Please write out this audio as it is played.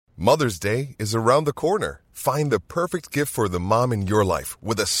Mother's Day is around the corner. Find the perfect gift for the mom in your life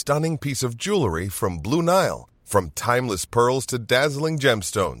with a stunning piece of jewelry from Blue Nile. From timeless pearls to dazzling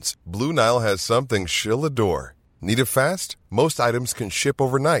gemstones, Blue Nile has something she'll adore. Need it fast? Most items can ship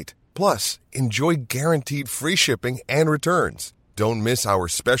overnight. Plus, enjoy guaranteed free shipping and returns. Don't miss our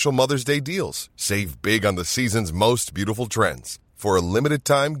special Mother's Day deals. Save big on the season's most beautiful trends. For a limited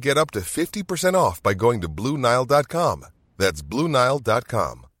time, get up to 50% off by going to BlueNile.com. That's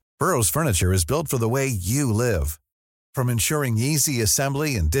BlueNile.com. Burrow's furniture is built for the way you live. From ensuring easy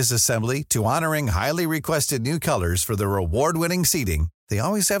assembly and disassembly to honoring highly requested new colors for their award-winning seating, they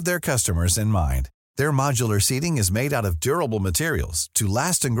always have their customers in mind. Their modular seating is made out of durable materials to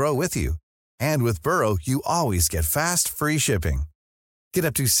last and grow with you. And with Burrow, you always get fast, free shipping. Get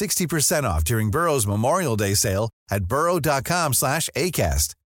up to 60% off during Burrow's Memorial Day sale at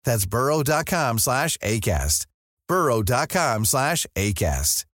burrow.com/ACAST. That's burrow.com/ACAST.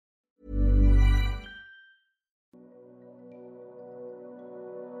 burrow.com/ACAST.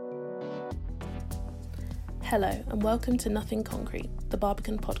 Hello and welcome to Nothing Concrete, the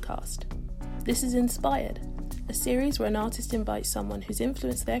Barbican podcast. This is Inspired, a series where an artist invites someone who's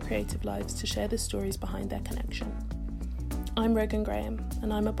influenced their creative lives to share the stories behind their connection. I'm Rogan Graham,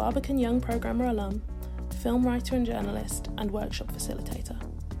 and I'm a Barbican Young Programmer alum, film writer and journalist, and workshop facilitator.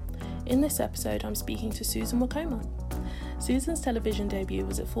 In this episode, I'm speaking to Susan Wokoma. Susan's television debut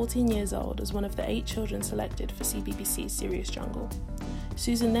was at 14 years old as one of the 8 children selected for CBBC's Serious Jungle.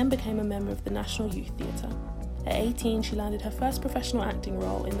 Susan then became a member of the National Youth Theatre. At 18, she landed her first professional acting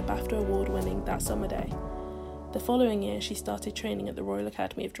role in the BAFTA award-winning That Summer Day. The following year, she started training at the Royal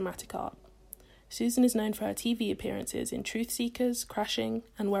Academy of Dramatic Art. Susan is known for her TV appearances in Truth Seekers, Crashing,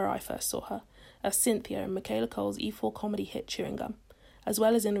 and Where I First Saw Her, as Cynthia in Michaela Cole's E4 comedy hit Chewing Gum, as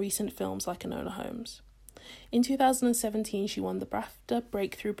well as in recent films like Enola Holmes. In 2017, she won the BAFTA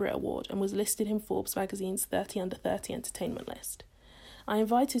Breakthrough Brit Award and was listed in Forbes magazine's 30 Under 30 entertainment list. I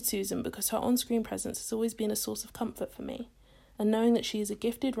invited Susan because her on-screen presence has always been a source of comfort for me, and knowing that she is a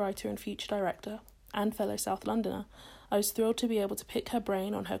gifted writer and future director, and fellow South Londoner, I was thrilled to be able to pick her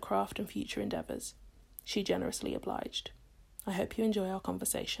brain on her craft and future endeavours. She generously obliged. I hope you enjoy our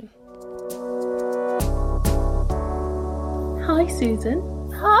conversation. Hi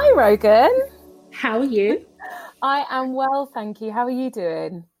Susan. Hi Rogan. How are you? I am well, thank you. How are you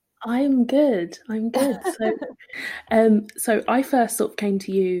doing? I'm good. So I first sort of came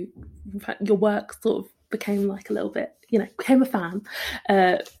to you, in fact, your work sort of became like a little bit, became a fan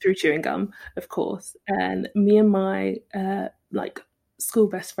through Chewing Gum, of course. And me and my school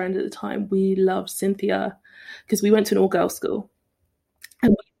best friend at the time, we loved Cynthia because we went to an all-girls school.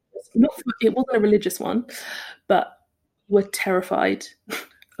 And it wasn't a religious one, but we were terrified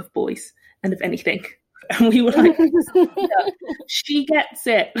of boys and of anything. And we were like, she gets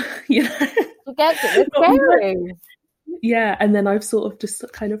it, She gets it, it's scary. Yeah, and then I've sort of just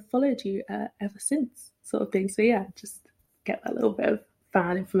kind of followed you ever since, sort of thing. So yeah, just get that little bit of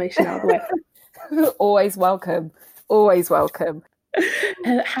fan information out of the way. Always welcome.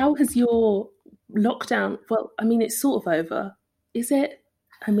 How has your lockdown, well, I mean, it's sort of over, is it?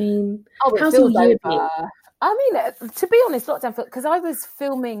 I mean, how's your year been? I mean, to be honest, lockdown, because I was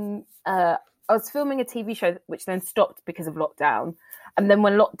filming a TV show which then stopped because of lockdown. And then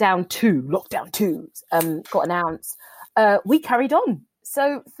when Lockdown 2 got announced, we carried on.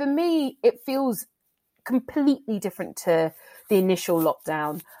 So for me, it feels completely different to the initial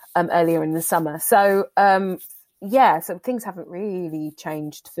lockdown earlier in the summer. So, so things haven't really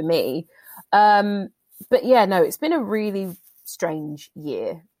changed for me. But yeah, no, it's been a really strange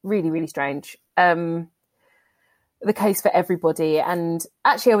year. Really, really strange. The case for everybody. And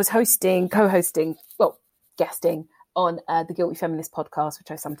actually I was guesting on the Guilty Feminist podcast, which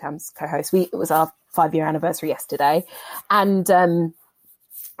I sometimes co-host. It was our 5-year anniversary yesterday. And I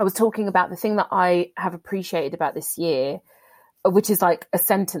was talking about the thing that I have appreciated about this year, which is like a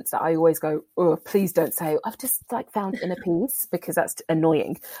sentence that I always go, oh, please don't say, I've just found inner peace, because that's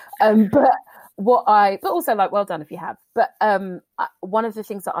annoying. But also well done if you have. But one of the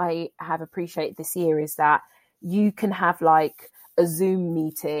things that I have appreciated this year is that you can have a Zoom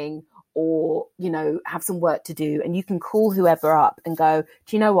meeting or, have some work to do, and you can call whoever up and go,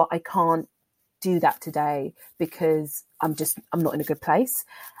 do you know what? I can't do that today because I'm not in a good place.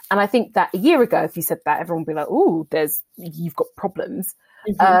 And I think that a year ago, if you said that, everyone would be like, oh, you've got problems.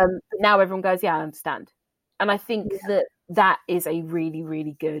 Mm-hmm. But now everyone goes, yeah, I understand. And I think that is a really,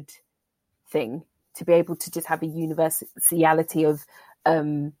 really good thing, to be able to just have a universality of,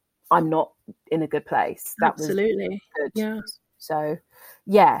 I'm not in a good place. That absolutely was good. Yeah. So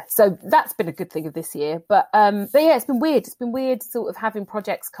yeah, so that's been a good thing of this year. But yeah, it's been weird. It's been weird sort of having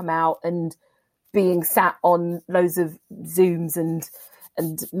projects come out and being sat on loads of Zooms and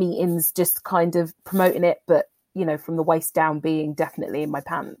meetings, just kind of promoting it, but you know, from the waist down, being definitely in my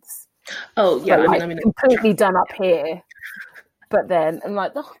pants. Oh yeah, but, I mean, completely done up here. But then I'm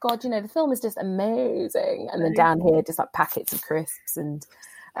like, oh God, you know, the film is just amazing. And then down here, just like packets of crisps and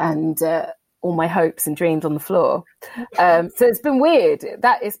all my hopes and dreams on the floor. So it's been weird.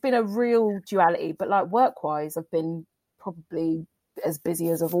 That it's been a real duality. But like work-wise, I've been probably as busy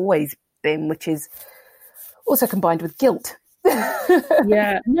as I've always been, which is also combined with guilt.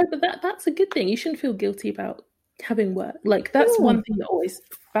 Yeah, no, but that's a good thing. You shouldn't feel guilty about having work. Like that's one thing that always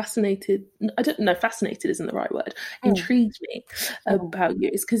fascinated isn't the right word, intrigued me about you,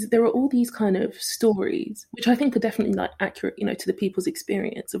 is because there are all these kind of stories which I think are definitely like accurate, you know, to the people's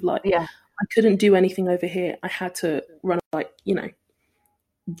experience of like, I couldn't do anything over here, I had to run, like, you know,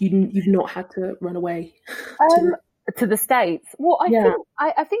 you've not had to run away to the States. Well,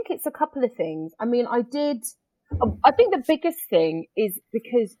 I think it's a couple of things. I mean, I think the biggest thing is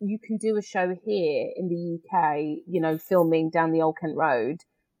because you can do a show here in the UK, you know, filming down the Old Kent Road,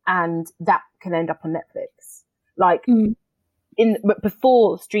 and that can end up on Netflix. Like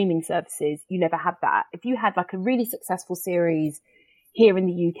before streaming services, you never had that. If you had like a really successful series here in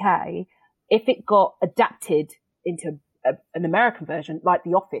the UK, if it got adapted into an American version, like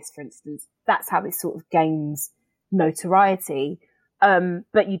The Office, for instance, that's how it sort of gains notoriety.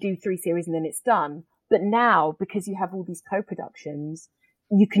 But you do 3 series and then it's done. But now, because you have all these co-productions,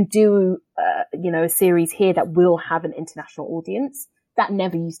 you can do, you know, a series here that will have an international audience. That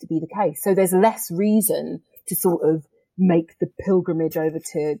never used to be the case. So there's less reason to sort of make the pilgrimage over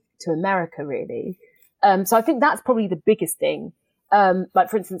to America, really. So I think that's probably the biggest thing. Like,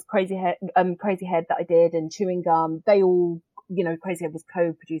 for instance, Crazy Head that I did, and Chewing Gum, they all, you know, Crazy Head was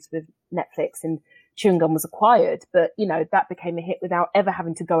co-produced with Netflix and Chewing Gum was acquired. But, you know, that became a hit without ever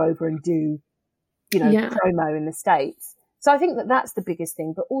having to go over and do, you know, promo in the States. So I think that that's the biggest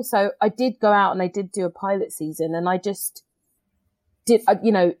thing. But also I did go out and I did do a pilot season, and I just did,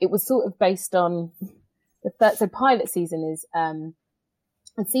 you know, it was sort of based on so pilot season is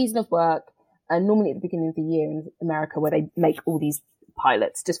a season of work, and normally at the beginning of the year in America, where they make all these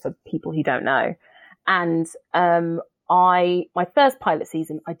pilots, just for people who don't know. And my first pilot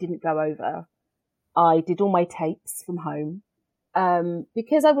season, I didn't go over. I did all my tapes from home.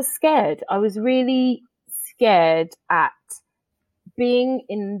 Because I was scared. I was really scared at being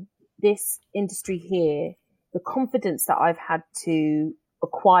in this industry here, the confidence that I've had to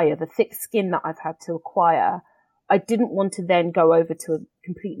acquire, the thick skin that I've had to acquire. I didn't want to then go over to a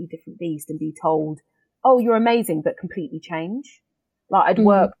completely different beast and be told, oh, you're amazing, but completely change. Like I'd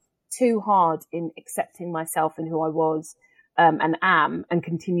worked too hard in accepting myself and who I was, and am, and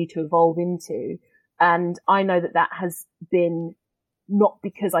continue to evolve into. And I know that has been not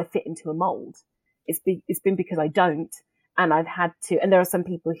because I fit into a mold. It's been because I don't. And I've had to, and there are some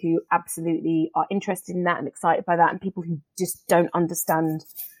people who absolutely are interested in that and excited by that, and people who just don't understand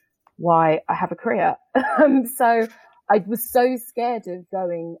why I have a career. So I was so scared of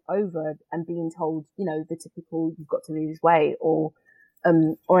going over and being told, you know, the typical, you've got to lose weight or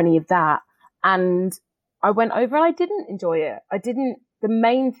any of that. And I went over and I didn't enjoy it. The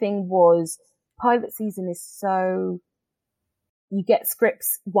main thing was pilot season is so, you get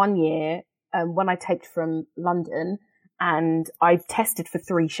scripts 1 year, when I taped from London, and I tested for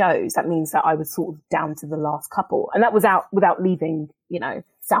 3 shows. That means that I was sort of down to the last couple, and that was out without leaving, you know,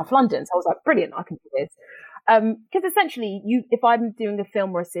 South London. So I was like, brilliant, I can do this. Because essentially, if I'm doing a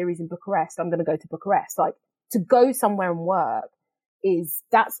film or a series in Bucharest, I'm going to go to Bucharest. Like, to go somewhere and work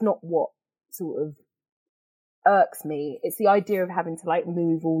that's not what sort of irks me. It's the idea of having to like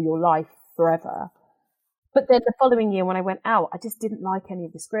move all your life forever. But then the following year when I went out, I just didn't like any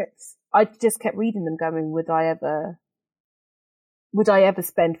of the scripts. I just kept reading them going, would I ever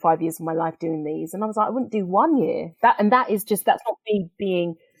spend 5 years of my life doing these? And I was like, I wouldn't do 1 year. That's not me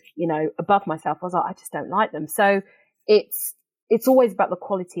being, you know, above myself. I was like, I just don't like them. So it's always about the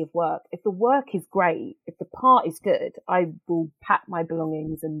quality of work. If the work is great, if the part is good, I will pack my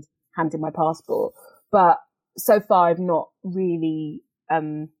belongings and hand in my passport. But so far I've not really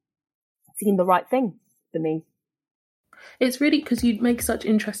seen the right thing for me. It's really because you make such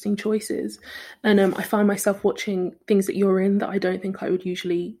interesting choices, and I find myself watching things that you're in that I don't think I would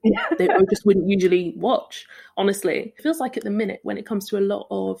usually, I just wouldn't usually watch. Honestly, it feels like at the minute when it comes to a lot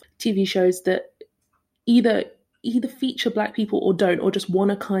of TV shows that either feature Black people or don't, or just want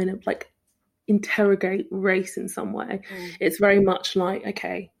to kind of like interrogate race in some way. It's very much like,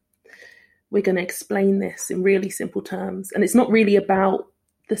 okay, we're going to explain this in really simple terms. And it's not really about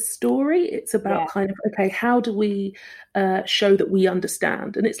the story. It's about kind of, okay, how do we show that we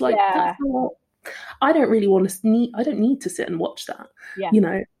understand? And it's like, that's not, I don't need to sit and watch that, you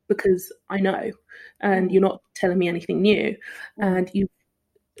know, because I know, and you're not telling me anything new. And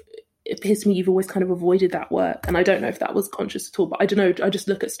it appears to me you've always kind of avoided that work. And I don't know if that was conscious at all, but I don't know. I just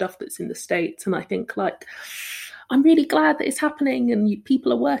look at stuff that's in the States and I think, like, I'm really glad that it's happening and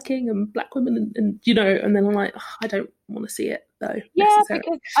people are working and Black women and you know, and then I'm like, oh, I don't want to see it though. Yeah,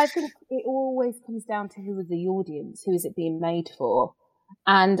 because I think it always comes down to who is the audience, who is it being made for?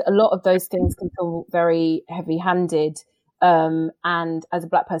 And a lot of those things can feel very heavy-handed. And as a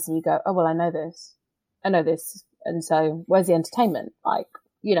Black person, you go, oh, well, I know this. And so where's the entertainment? Like,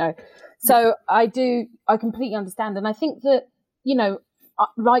 you know, so I completely understand. And I think that, you know,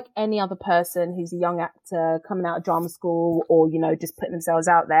 like any other person who's a young actor coming out of drama school or, you know, just putting themselves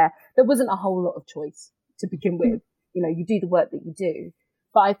out there wasn't a whole lot of choice to begin with. You know, you do the work that you do.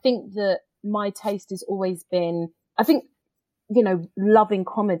 But I think that my taste has always been, I think, you know, loving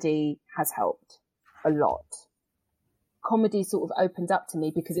comedy has helped a lot. Comedy sort of opens up to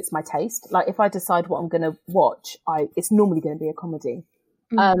me because it's my taste. Like if I decide what I'm going to watch, it's normally going to be a comedy.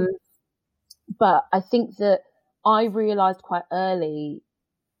 But I think that I realised quite early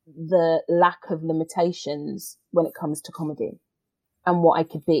the lack of limitations when it comes to comedy and what I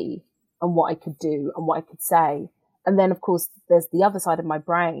could be and what I could do and what I could say. And then, of course, there's the other side of my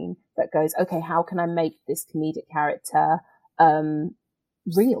brain that goes, okay, how can I make this comedic character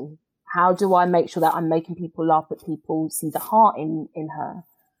real? How do I make sure that I'm making people laugh, but people see the heart in her?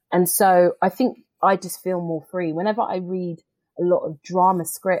 And so I think I just feel more free. Whenever I read a lot of drama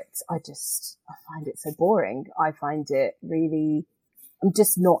scripts, I find it so boring. I find it really, I'm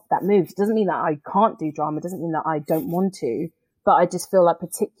just not that moved. It doesn't mean that I can't do drama. It doesn't mean that I don't want to, but I just feel like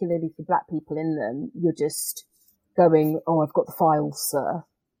particularly for Black people in them, you're just going, oh, I've got the files, sir.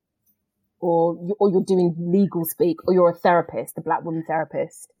 Or you're doing legal speak, or you're a therapist, a Black woman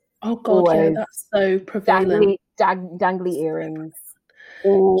therapist. Oh God, yeah, that's so prevalent. Dangly earrings.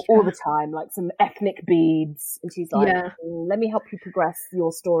 All the time, like some ethnic beads. And she's like, let me help you progress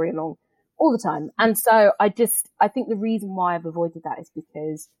your story along all the time. And so I think the reason why I've avoided that is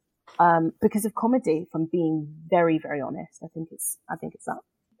because of comedy, if I'm being very, very honest. I think it's that.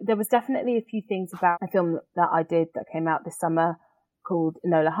 There was definitely a few things about a film that I did that came out this summer called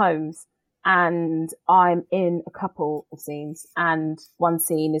Enola Holmes. And I'm in a couple of scenes. And one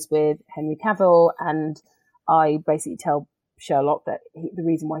scene is with Henry Cavill. And I basically tell Sherlock that the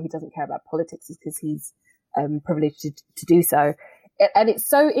reason why he doesn't care about politics is because he's privileged to do so. And it's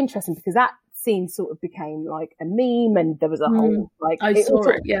so interesting because that scene sort of became like a meme and there was a whole like I saw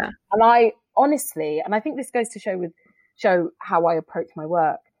it, yeah. And I honestly, and I think this goes to show how I approach my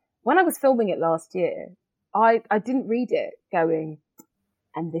work. When I was filming it last year, I didn't read it going,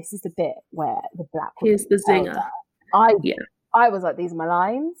 and this is the bit where the Black woman, here's the zinger. I was like, these are my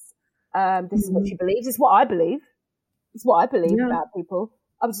lines. This is what she believes. It's what I believe. It's what I believe about people.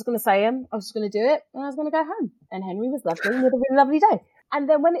 I was just going to say them. I was just going to do it, and I was going to go home. And Henry was lovely and we had a really lovely day. And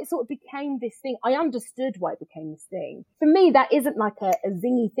then when it sort of became this thing, I understood why it became this thing. For me, that isn't like a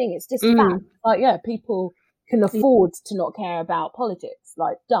zingy thing. It's just fact. Like, yeah, people can afford to not care about politics.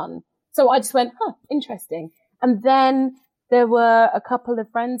 Like, done. So I just went, interesting. And then there were a couple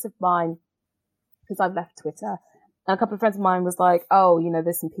of friends of mine, because I've left Twitter, and a couple of friends of mine was like, oh, you know,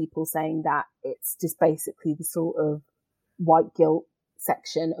 there's some people saying that it's just basically the sort of white guilt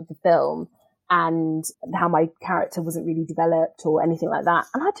section of the film and how my character wasn't really developed or anything like that.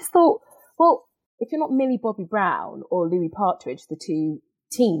 And I just thought, well, if you're not Millie Bobby Brown or Louis Partridge, the two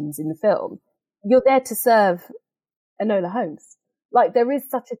teens in the film, you're there to serve Enola Holmes. Like, there is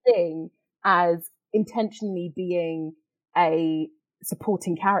such a thing as intentionally being a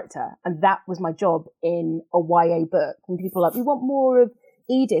supporting character. And that was my job in a YA book. And people are like, we want more of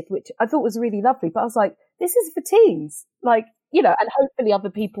Edith, which I thought was really lovely. But I was like, this is for teens. Like, you know, and hopefully other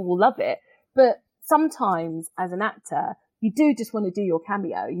people will love it. But sometimes as an actor, you do just want to do your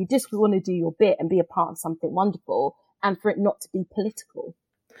cameo. You just want to do your bit and be a part of something wonderful and for it not to be political.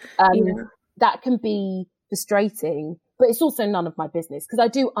 That can be frustrating, but it's also none of my business because I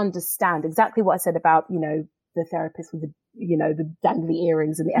do understand exactly what I said about, you know, the therapist with the, you know, the dangly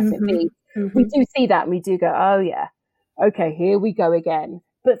earrings and the FFP. We do see that and we do go, oh yeah, okay, here we go again.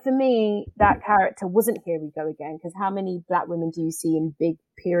 But for me, that character wasn't here we go again, because how many Black women do you see in big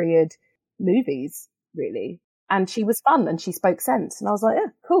period movies, really? And she was fun and she spoke sense. And I was like,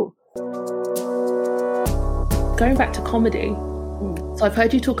 yeah, cool. Going back to comedy, so I've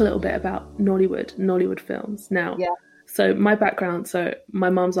heard you talk a little bit about Nollywood films now. Yeah. So my background, so my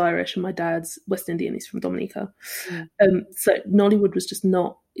mum's Irish and my dad's West Indian. He's from Dominica. So Nollywood was just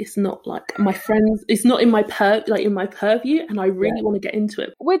not. It's not like my friends. It's not in my purview, and I really want to get into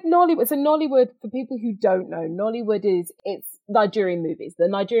it. With Nollywood, so Nollywood, for people who don't know, Nollywood it's Nigerian movies, the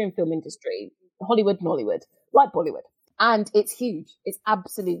Nigerian film industry, Hollywood, Nollywood, like Bollywood, and it's huge. It's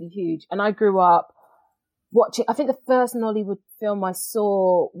absolutely huge. And I grew up watching. I think the first Nollywood film I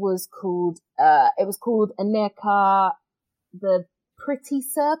saw was called Aneka, the Pretty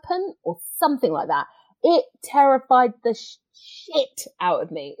Serpent, or something like that. It terrified the shit out of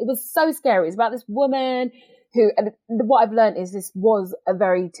me. It was so scary. It's about this woman who, and what I've learned is this was a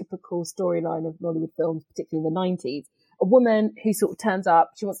very typical storyline of Nollywood films, particularly in the 90s. A woman who sort of turns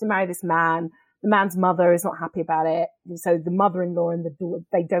up, she wants to marry this man. The man's mother is not happy about it. And so the mother-in-law and the daughter,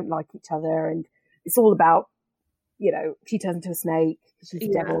 they don't like each other. And it's all about, she turns into a snake, she's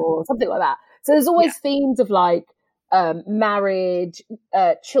a devil, or something like that. So there's always themes of like, marriage,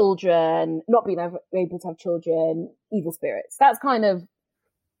 children, not being able to have children, evil spirits. That's kind of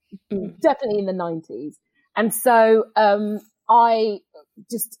definitely in the 90s. And so I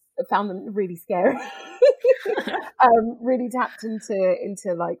just found them really scary. Really tapped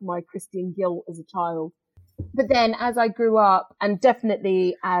into like my Christian guilt as a child. But then as I grew up, and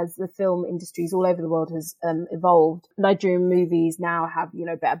definitely as the film industries all over the world has evolved, Nigerian movies now have,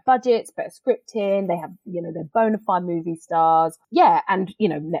 better budgets, better scripting. They have, they're bona fide movie stars. Yeah. And,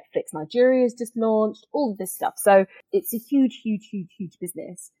 Netflix Nigeria has just launched, all of this stuff. So it's a huge, huge, huge, huge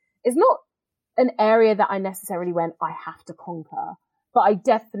business. It's not an area that I necessarily went, I have to conquer, but I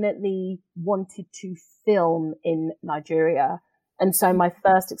definitely wanted to film in Nigeria. And so my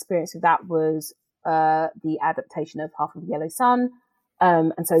first experience with that was the adaptation of Half of the Yellow Sun.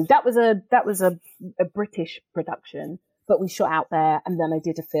 And so that was a British production, but we shot out there. And then I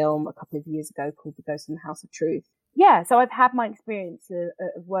did a film a couple of years ago called The Ghost in the House of Truth. Yeah. So I've had my experience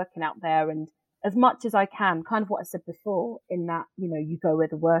of working out there, and as much as I can, kind of what I said before, in that, you go where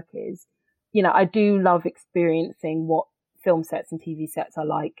the work is. I do love experiencing what film sets and TV sets are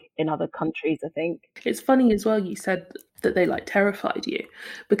like in other countries, I think. It's funny as well, you said that they like terrified you,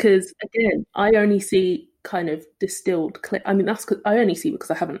 because again, I only see kind of distilled clip. I mean, that's because I only see because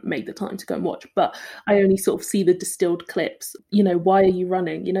I haven't made the time to go and watch, but I only sort of see the distilled clips. Why are you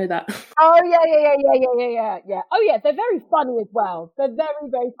running? That. Oh yeah. Oh yeah, they're very funny as well. They're very,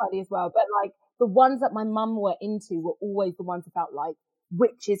 very funny as well. But like the ones that my mum were into were always the ones about like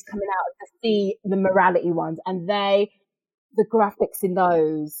witches coming out of the sea, the morality ones, and the graphics in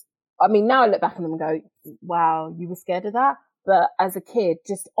those. I mean, now I look back on them and go, wow, you were scared of that? But as a kid,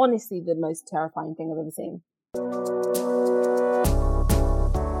 just honestly the most terrifying thing I've ever seen.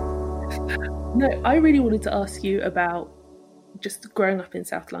 No, I really wanted to ask you about just growing up in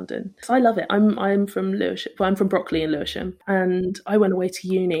South London. I love it. I'm from Lewisham. Well, I'm from Brockley in Lewisham, and I went away to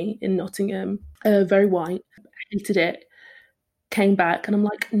uni in Nottingham, very white, hated it, came back, and I'm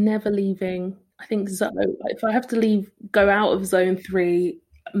like, never leaving. I think if I have to go out of zone 3,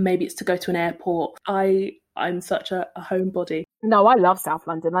 maybe it's to go to an airport. I'm such a homebody. No, I love South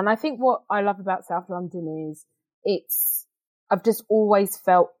London. And I think what I love about South London is I've just always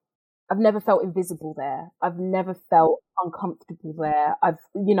I've never felt invisible there. I've never felt uncomfortable there.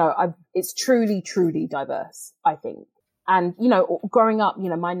 It's truly, truly diverse, I think. And, growing up,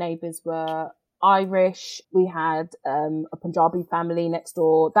 my neighbours were Irish. We had a Punjabi family next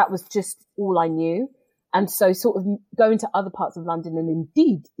door. That was just all I knew. And so sort of going to other parts of London and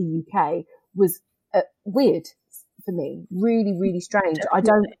indeed the UK was weird for me. Really, really strange. I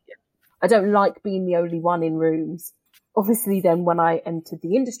don't like being the only one in rooms. Obviously then when I entered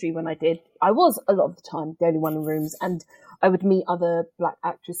the industry, when I did, I was a lot of the time the only one in rooms, and I would meet other black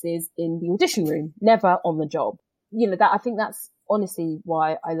actresses in the audition room, never on the job. I think that's honestly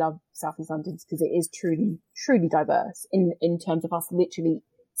why I love South East London, because it is truly, truly diverse in terms of us literally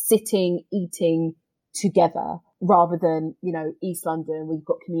sitting, eating together, rather than, East London, where you've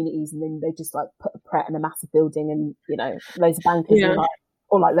got communities and then they just like put a Pret in a massive building and, loads of bankers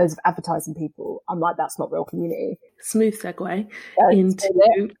or loads of advertising people. I'm like, that's not real community. Smooth segue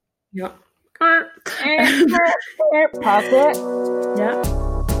into... Yeah. Pass it. Yeah.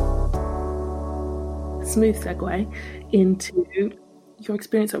 Smooth segue into your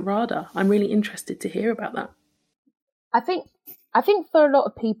experience at RADA. I'm really interested to hear about that. I think for a lot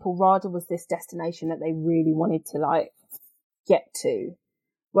of people, RADA was this destination that they really wanted to get to.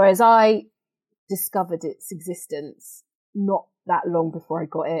 Whereas I discovered its existence not that long before I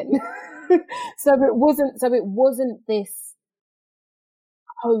got in. So it wasn't this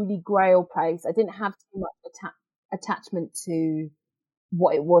holy grail place. I didn't have too much attachment to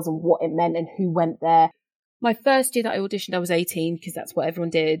what it was and what it meant and who went there. My first year that I auditioned, I was 18 because that's what everyone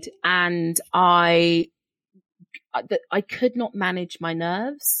did. And I could not manage my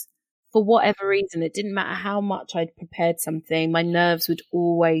nerves for whatever reason. It didn't matter how much I'd prepared something. My nerves would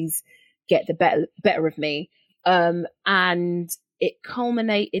always get the better of me. And it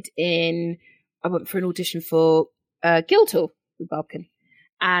culminated in, I went for an audition for Guildhall with Barbican.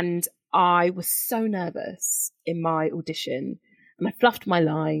 And I was so nervous in my audition and I fluffed my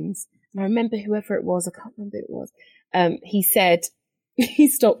lines. And I remember whoever it was, I can't remember who it was. He said, he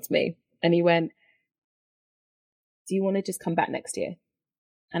stopped me and he went, "Do you want to just come back next year?"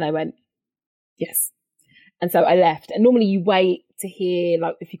 And I went, "Yes." And so I left. And normally you wait to hear,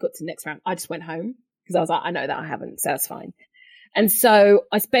 like, if you got to the next round. I just went home because I was like, I know that I haven't, so that's fine. And so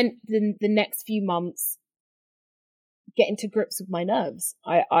I spent the next few months getting to grips with my nerves.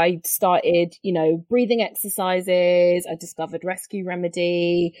 I started, breathing exercises. I discovered Rescue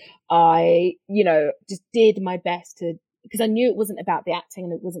Remedy. I, just did my best because I knew it wasn't about the acting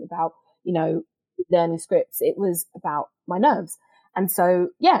and it wasn't about, learning scripts. It was about my nerves. And so,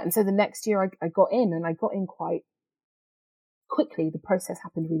 the next year I got in and I got in quite quickly. The process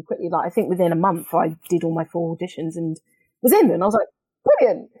happened really quickly. Like, I think within a month I did all my 4 auditions and was in, and I was like,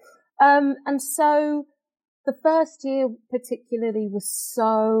 brilliant. And so the first year particularly was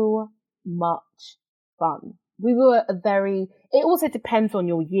so much fun. We were it also depends on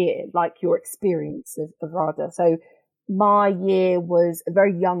your year, like your experience of RADA. So my year was a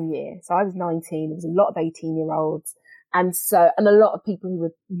very young year. So I was 19. There was a lot of 18-year-olds. And a lot of people who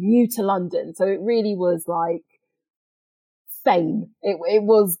were new to London. So it really was like fame. It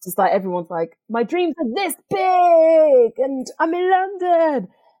was just like, everyone's like, my dreams are this big and I'm in London.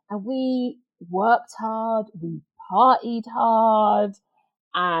 And we worked hard, we partied hard,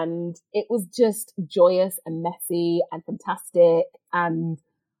 and it was just joyous and messy and fantastic. And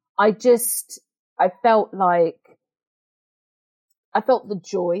I felt the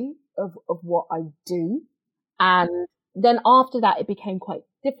joy of what I do. And then after that, it became quite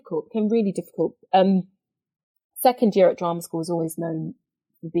difficult, became really difficult. Second year at drama school is always known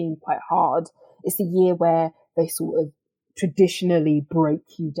for being quite hard. It's the year where they sort of traditionally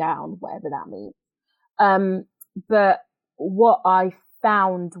break you down, whatever that means. But what I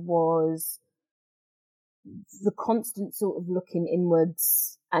found was the constant sort of looking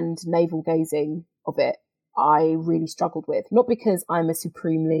inwards and navel gazing of it, I really struggled with. Not because I'm a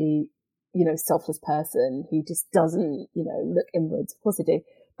supremely, selfless person who just doesn't, look inwards. Of course I do.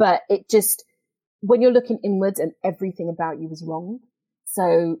 But it just, when you're looking inwards and everything about you is wrong.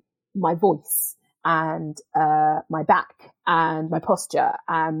 So my voice and my back and my posture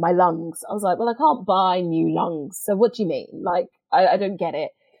and my lungs, I was like, well, I can't buy new lungs. So what do you mean? Like, I don't get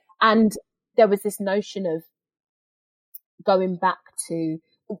it. And there was this notion of going back to,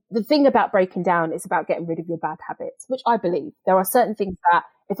 the thing about breaking down is about getting rid of your bad habits, which I believe. There are certain things that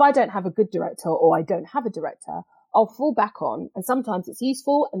if I don't have a good director or I don't have a director, I'll fall back on. And sometimes it's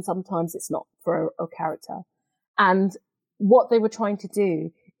useful and sometimes it's not for a character. And what they were trying to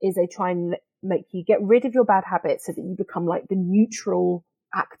do is they try and make you get rid of your bad habits so that you become like the neutral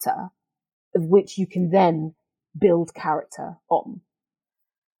actor of which you can then build character on.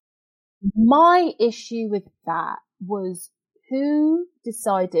 My issue with that was, who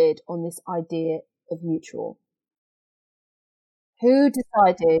decided on this idea of neutral? Who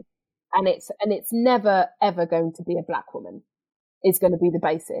decided? And it's never ever going to be a black woman. It's going to be the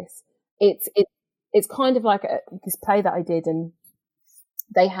basis. It's kind of like this play that I did, and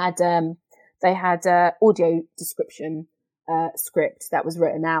they had audio description script that was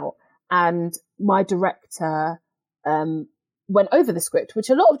written out, and my director went over the script, which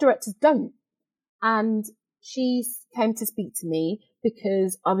a lot of directors don't, and she came to speak to me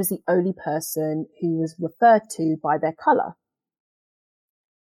because I was the only person who was referred to by their colour.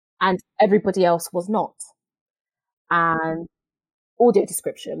 And everybody else was not. And audio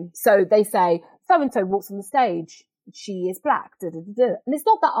description. So they say, so-and-so walks on the stage. She is black. Da, da, da, da. And it's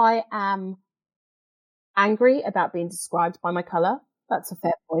not that I am angry about being described by my colour. That's a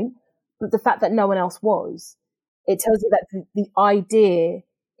fair point. But the fact that no one else was, it tells you that the idea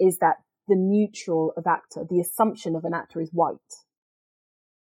is that the neutral of actor, the assumption of an actor is white.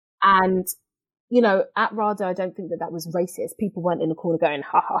 And at RADA, I don't think that was racist. People weren't in the corner going,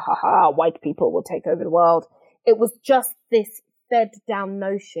 ha, ha, ha, ha, white people will take over the world. It was just this fed down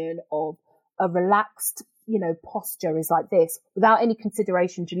notion of a relaxed, posture is like this, without any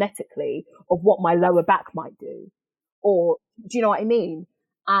consideration genetically of what my lower back might do. Or, do you know what I mean?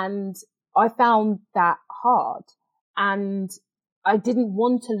 And I found that hard. And I didn't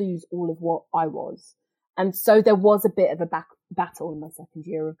want to lose all of what I was. And so there was a bit of a battle in my second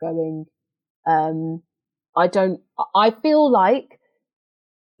year of going, I feel like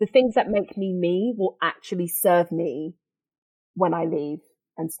the things that make me me will actually serve me when I leave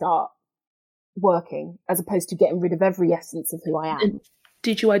and start working, as opposed to getting rid of every essence of who I am. And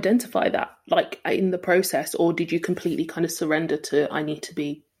did you identify that, like, in the process, or did you completely kind of surrender to, I need to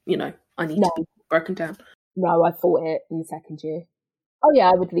be, to be broken down? No, I fought it in the second year. Oh yeah,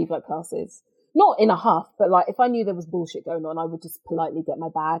 I would leave like classes. Not in a huff, but like if I knew there was bullshit going on, I would just politely get my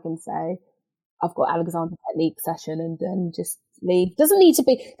bag and say, I've got Alexander Technique session, and then just leave. Doesn't need to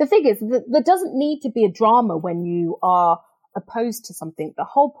be, the thing is, there doesn't need to be a drama when you are opposed to something. The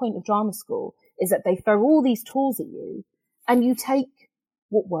whole point of drama school is that they throw all these tools at you and you take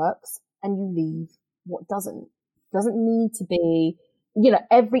what works and you leave what doesn't. Doesn't need to be,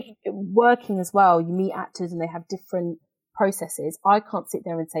 every working as well. You meet actors and they have different processes. I can't sit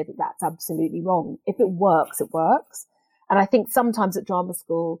there and say that that's absolutely wrong. If it works, it works. And I think sometimes at drama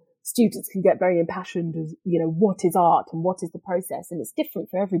school, students can get very impassioned as, what is art and what is the process? And it's different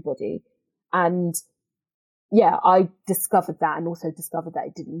for everybody. And yeah, I discovered that, and also discovered that I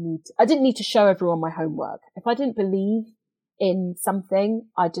didn't need to show everyone my homework. If I didn't believe in something,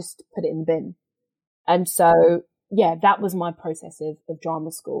 I just put it in the bin. And so, yeah, that was my process of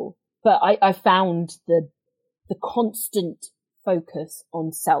drama school. But I found the constant focus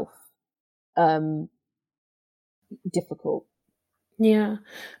on self difficult. Yeah,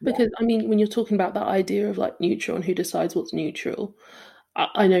 because I mean, when you're talking about that idea of like neutral and who decides what's neutral,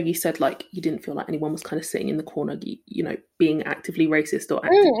 I know you said like you didn't feel like anyone was kind of sitting in the corner, being actively racist or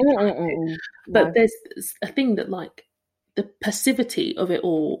actively but there's a thing that like the passivity of it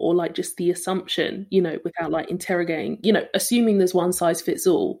all, or like just the assumption, without like interrogating, assuming there's one size fits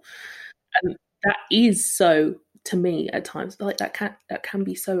all, and that is so, to me at times, like that can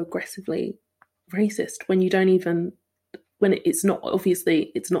be so aggressively racist when you don't even, when it's not,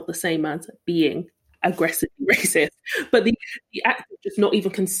 obviously it's not the same as being aggressively racist, but the act of just not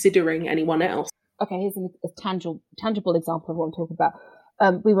even considering anyone else. Okay, here's a tangible example of what I'm talking about.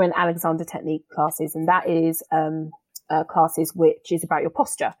 We were in Alexander Technique classes, and that is classes which is about your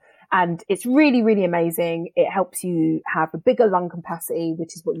posture. And it's really, really amazing. It helps you have a bigger lung capacity,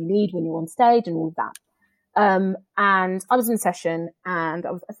 which is what you need when you're on stage and all of that. And I was in session, and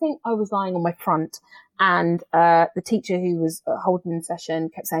I think I was lying on my front, and the teacher who was holding the session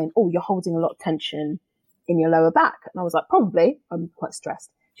kept saying, "Oh, you're holding a lot of tension in your lower back." And I was like, "Probably. I'm quite stressed."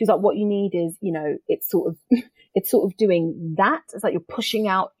 She was like, "What you need is, it's sort of doing that. It's like you're pushing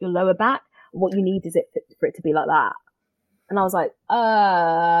out your lower back. What you need is for it to be like that." And I was like,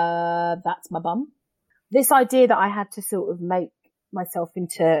 that's my bum. This idea that I had to sort of make myself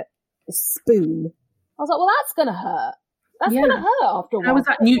into a spoon. I was like, well, that's going to hurt. That's going to hurt after a while. How is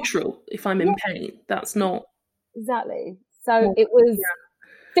that neutral if I'm in pain? That's not. Exactly. So it was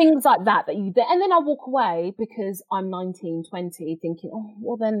things like that you do. And then I walk away because I'm 19, 20 thinking, oh,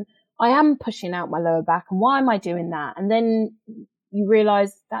 well then I am pushing out my lower back. And why am I doing that? And then you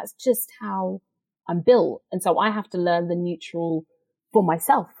realize that's just how I'm built. And so I have to learn the neutral for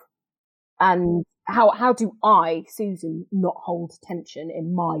myself. And how do I, Susan, not hold tension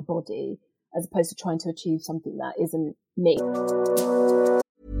in my body as opposed to trying to achieve something that isn't me?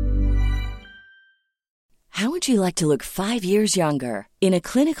 How would you like to look 5 years younger? In a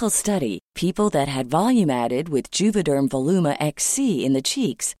clinical study, people that had volume added with Juvederm Voluma XC in the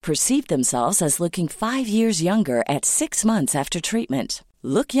cheeks perceived themselves as looking 5 years younger at 6 months after treatment.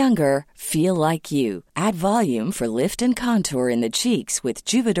 Look younger, feel like you. Add volume for lift and contour in the cheeks with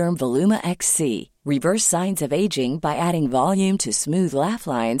Juvederm Voluma XC. Reverse signs of aging by adding volume to smooth laugh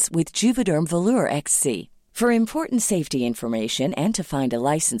lines with Juvederm Volure XC. For important safety information and to find a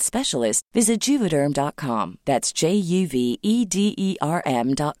licensed specialist, visit Juvederm.com. That's JUVEDERM.com.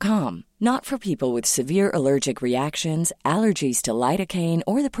 Not for people with severe allergic reactions, allergies to lidocaine,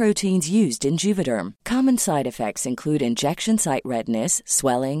 or the proteins used in Juvederm. Common side effects include injection site redness,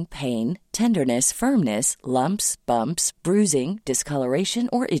 swelling, pain, tenderness, firmness, lumps, bumps, bruising, discoloration,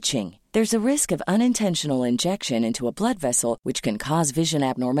 or itching. There's a risk of unintentional injection into a blood vessel, which can cause vision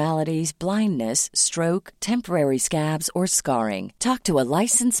abnormalities, blindness, stroke, temporary scabs, or scarring. Talk to a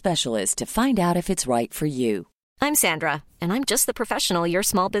licensed specialist to find out if it's right for you. I'm Sandra, and I'm just the professional your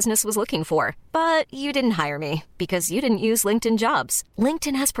small business was looking for. But you didn't hire me because you didn't use LinkedIn Jobs.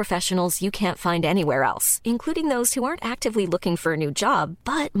 LinkedIn has professionals you can't find anywhere else, including those who aren't actively looking for a new job,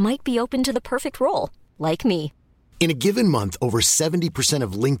 but might be open to the perfect role, like me. In a given month, over 70%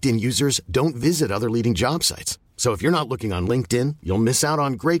 of LinkedIn users don't visit other leading job sites. So if you're not looking on LinkedIn, you'll miss out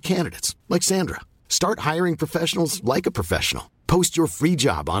on great candidates like Sandra. Start hiring professionals like a professional. Post your free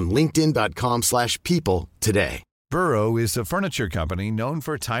job on linkedin.com/people today. Burrow is a furniture company known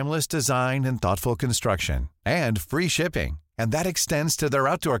for timeless design and thoughtful construction, and free shipping, and that extends to their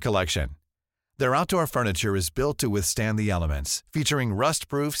outdoor collection. Their outdoor furniture is built to withstand the elements, featuring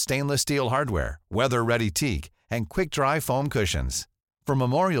rust-proof stainless steel hardware, weather-ready teak, and quick-dry foam cushions. For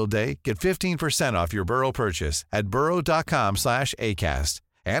Memorial Day, get 15% off your Burrow purchase at burrow.com/ACAST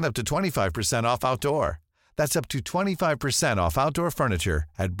and up to 25% off outdoor. That's up to 25% off outdoor furniture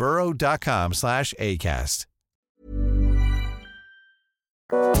at burrow.com/ACAST.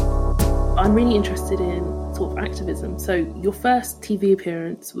 I'm really interested in sort of activism. So your first TV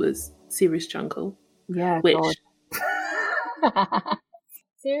appearance was Serious Jungle. Yeah, which God.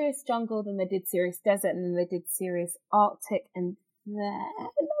 Serious Jungle, then they did Serious Desert, and then they did Serious Arctic, and then I want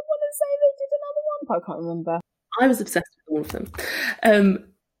to say they did another one, but I can't remember. I was obsessed with all of them.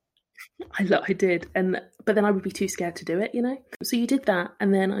 I did, but then I would be too scared to do it, you know. So you did that,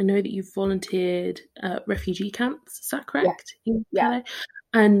 and then I know that you've volunteered at refugee camps. Is that correct? Yeah.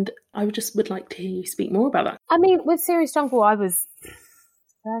 And I would like to hear you speak more about that. I mean, with Serious Jungle, I was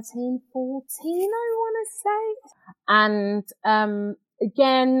 13, 14, I want to say, and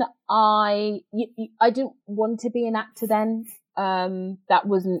again, I didn't want to be an actor then. That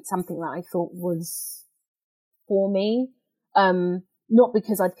wasn't something that I thought was for me. Not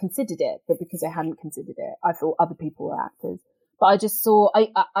because I'd considered it, but because I hadn't considered it. I thought other people were actors. But I just saw,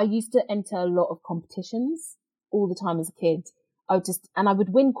 I used to enter a lot of competitions all the time as a kid. And I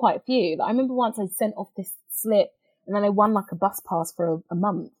would win quite a few. Like, I remember once I sent off this slip and then I won like a bus pass for a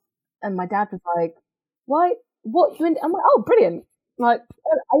month. And my dad was like, what you in? I'm like, oh, brilliant. Like,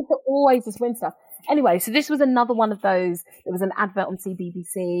 I used to always just win stuff. Anyway, so this was another one of those. There was an advert on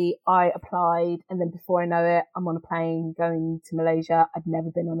CBBC. I applied, and then before I know it, I'm on a plane going to Malaysia. I'd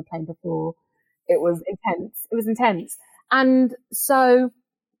never been on a plane before. It was intense. And so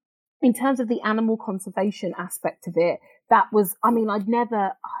in terms of the animal conservation aspect of it, I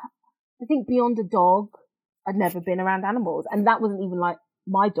think beyond a dog, I'd never been around animals. And that wasn't even like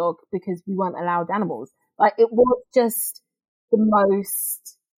my dog, because we weren't allowed animals. Like, it was just the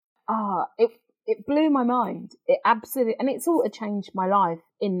most, it blew my mind. It absolutely, and it sort of changed my life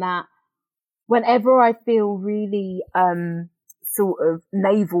in that whenever I feel really, sort of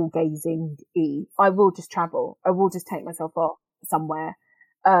navel gazing-y, I will just travel. I will just take myself off somewhere,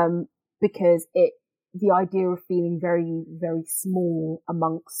 because the idea of feeling very, very small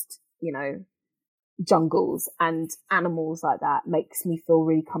amongst, you know, jungles and animals like that makes me feel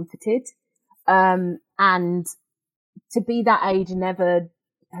really comforted. And to be that age, never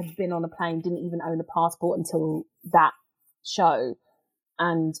had been on a plane, didn't even own a passport until that show.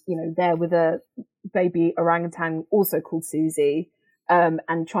 And, you know, there with a baby orangutan also called Susie,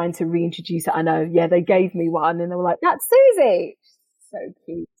 and trying to reintroduce it. I know, yeah, they gave me one and they were like, that's Susie. So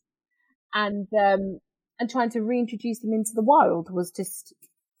cute. And trying to reintroduce them into the wild was just,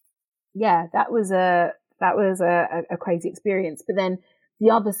 yeah, that was a crazy experience. But then the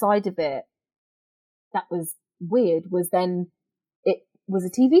other side of it that was weird was then it was a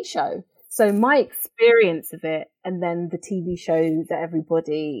TV show. So my experience of it and then the TV show that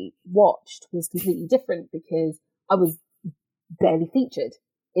everybody watched was completely different, because I was barely featured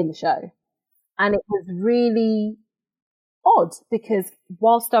in the show. And it was really odd, because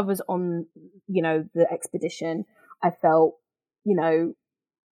whilst I was on, you know, the expedition, I felt, you know,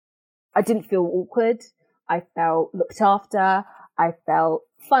 I didn't feel awkward. I felt looked after. I felt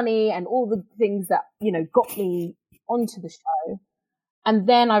funny, and all the things that, you know, got me onto the show. And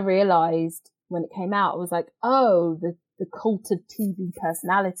then I realized when it came out, I was like, oh, the cult of TV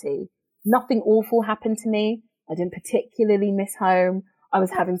personality. Nothing awful happened to me. I didn't particularly miss home. I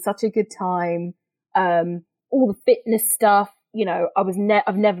was having such a good time. All the fitness stuff, you know, I've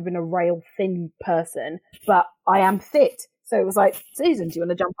never been a rail thin person, but I am fit. So it was like, Susan, do you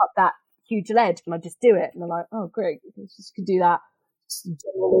want to jump up that huge ledge? And I just do it. And they're like, oh, great. You just could do that. Just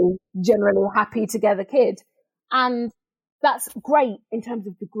generally happy together kid. And that's great in terms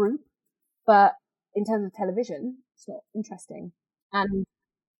of the group, but in terms of television, it's not interesting. And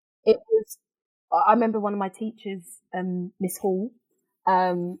I remember one of my teachers, Miss Hall,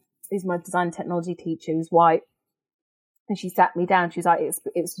 is my design and technology teacher, who's white. And she sat me down. She was like,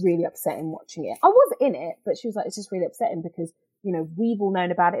 it's really upsetting watching it. I was in it, but she was like, it's just really upsetting because, you know, we've all known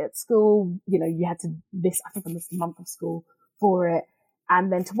about it at school. You know, you had to I think I missed a month of school for it. And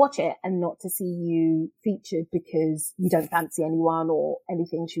then to watch it and not to see you featured because you don't fancy anyone or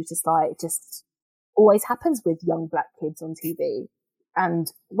anything. She was just like, it just always happens with young black kids on TV. And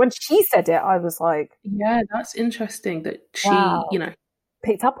when she said it, I was like, yeah, that's interesting that she, wow, you know,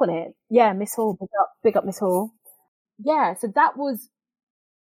 picked up on it. Yeah, Miss Hall, big up Miss Hall. Yeah, so that was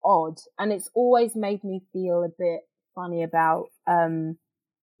odd. And it's always made me feel a bit funny about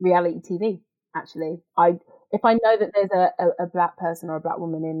reality TV. Actually, if I know that there's a black person or a black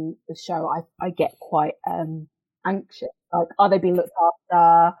woman in the show, I get quite anxious. Like, are they being looked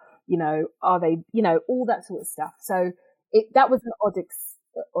after? You know, are they, you know, all that sort of stuff. So that was an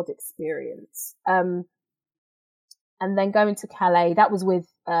odd experience. And then going to Calais, that was with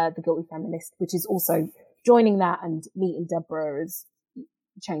The Guilty Feminist, which is also joining that, and meeting Deborah has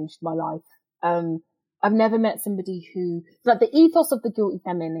changed my life. I've never met somebody who, like, the ethos of The Guilty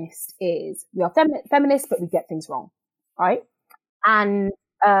Feminist is we are feminists, but we get things wrong, right? And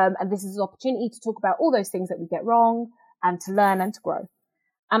this is an opportunity to talk about all those things that we get wrong and to learn and to grow.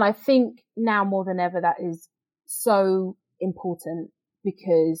 And I think now more than ever that is so important,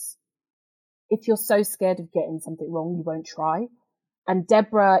 because if you're so scared of getting something wrong, you won't try. And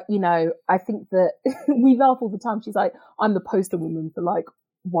Deborah, you know, I think that we laugh all the time. She's like, I'm the poster woman for like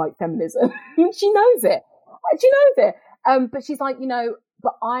white feminism. She knows it. But she's like, you know,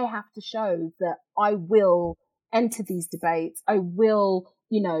 but I have to show that I will enter these debates. I will,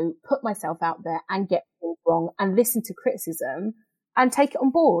 you know, put myself out there and get things wrong and listen to criticism and take it on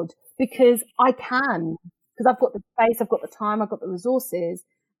board, because I can, because I've got the space, I've got the time, I've got the resources,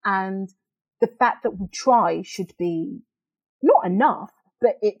 and the fact that we try should be not enough,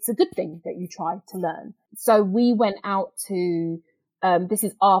 but it's a good thing that you try to learn. So we went out to, this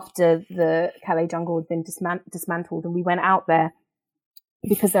is after the Calais jungle had been dismantled, and we went out there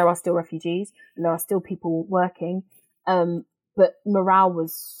because there are still refugees and there are still people working. But morale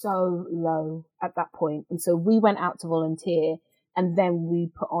was so low at that point. And so we went out to volunteer, and then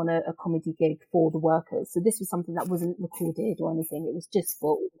we put on a comedy gig for the workers. So this was something that wasn't recorded or anything. It was just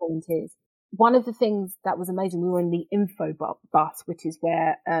for volunteers. One of the things that was amazing, we were in the info bus, which is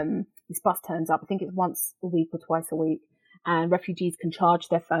where this bus turns up. I think it's once a week or twice a week. And refugees can charge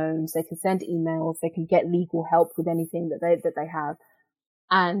their phones, they can send emails, they can get legal help with anything that they have.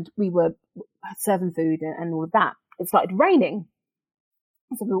 And we were serving food and all of that. It started raining.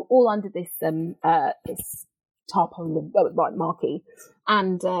 So we were all under this tarpaulin, like marquee.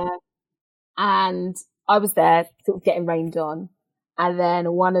 And I was there sort of getting rained on. And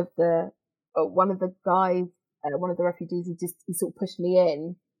then one of the guys, one of the refugees, he sort of pushed me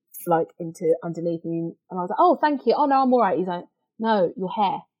in, like into underneath me. And I was like, oh, thank you. Oh no, I'm all right. He's like, no, your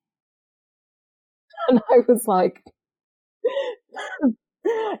hair. And I was like,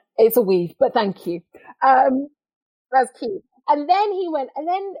 it's a weave, but thank you. That's cute. And then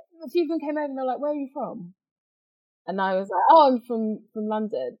a few of them came over and they're like, where are you from? And I was like, oh, I'm from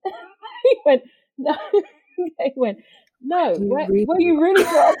London. He went, no. They went, no, where are you really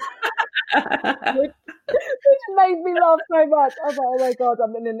from? which made me laugh so much. I was like, oh my God,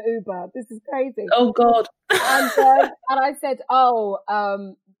 I'm in an Uber. This is crazy. Oh God. And I said,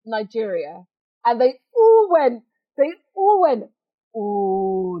 Nigeria. And they all went,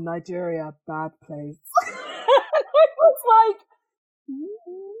 oh, Nigeria, bad place. And I was like,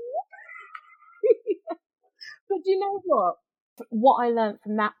 but you know what? What I learned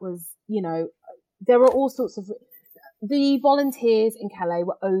from that was, you know, there were all sorts of, the volunteers in Calais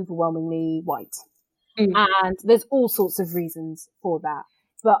were overwhelmingly white. And there's all sorts of reasons for that.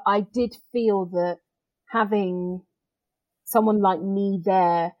 But I did feel that having someone like me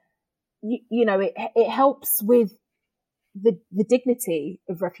there, you know, it helps with the dignity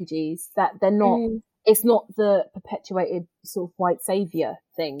of refugees, that they're not, it's not the perpetuated sort of white savior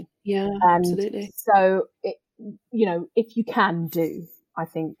thing. Yeah, and absolutely. So, you know, if you can do, I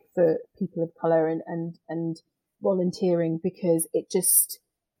think, for people of colour and volunteering, because it just,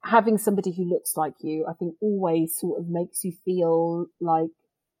 having somebody who looks like you, I think always sort of makes you feel like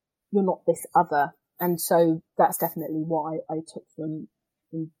you're not this other. And so that's definitely what I took from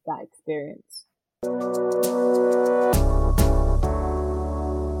that experience.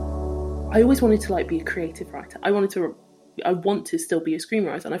 I always wanted to like be a creative writer. I want to still be a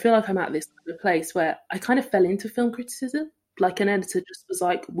screenwriter. And I feel like I'm at this kind of place where I kind of fell into film criticism. Like, an editor just was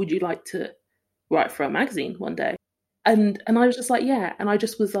like, would you like to write for a magazine one day? And I was just like, yeah. And I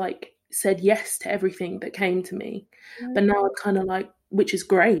just was like, said yes to everything that came to me. But now I'm kind of like, which is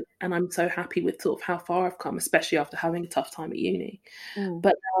great. And I'm so happy with sort of how far I've come, especially after having a tough time at uni.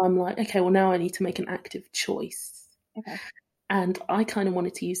 But now I'm like, okay, well, now I need to make an active choice. Okay. And I kind of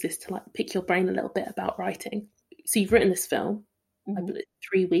wanted to use this to like pick your brain a little bit about writing. So you've written this film, I believe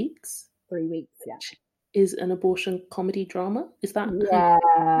 3 weeks. 3 weeks, yeah. Is an abortion comedy drama. Is that? Yeah.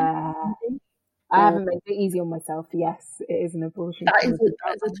 I haven't made it easy on myself. Yes, it is an abortion. That is a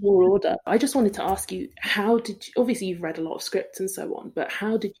tall order. I just wanted to ask you, obviously you've read a lot of scripts and so on, but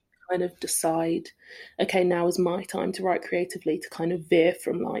how did you kind of decide, okay, now is my time to write creatively, to kind of veer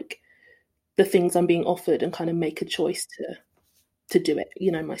from like the things I'm being offered and kind of make a choice to do it,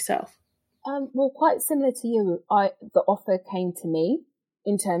 myself. Well, quite similar to you, the offer came to me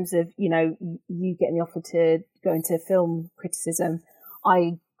in terms of, you getting the offer to go into film criticism.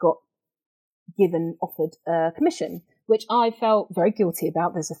 I got offered a commission, which I felt very guilty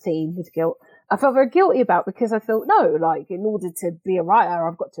about. There's a theme with guilt. I felt very guilty about because I felt, no, like, in order to be a writer,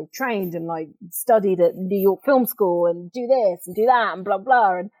 I've got to have trained and like studied at New York Film School and do this and do that and blah,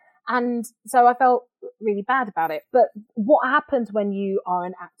 blah. And so I felt really bad about it. But what happens when you are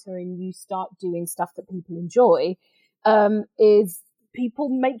an actor and you start doing stuff that people enjoy, is people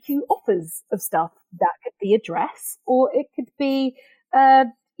make you offers of stuff that could be a dress, or it could be, a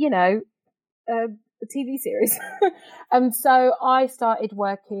TV series. And so I started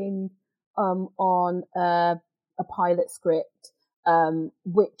working on a pilot script,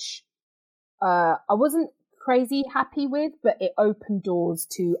 which I wasn't crazy happy with, but it opened doors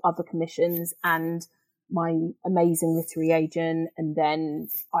to other commissions and my amazing literary agent. And then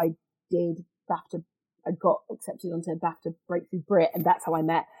I did BAFTA. I got accepted onto BAFTA Breakthrough Brit, and that's how I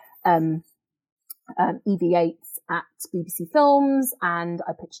met Evie Yates at BBC Films, and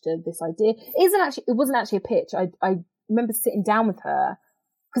I pitched her this idea. It wasn't actually a pitch. I remember sitting down with her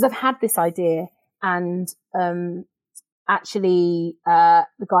because I've had this idea, and actually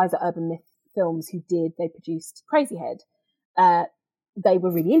the guys at Urban Myth Films they produced Crazyhead, they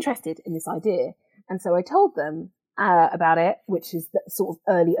were really interested in this idea, and so I told them about it, which is the sort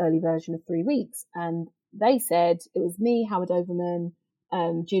of early version of 3 Weeks, and they said it was me, Howard Overman,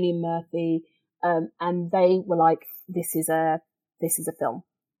 Julian Murphy, and they were like, this is a film.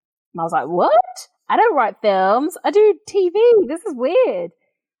 And I was like, what? I don't write films. I do TV. This is weird.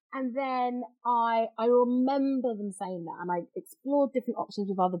 And then I remember them saying that, and I explored different options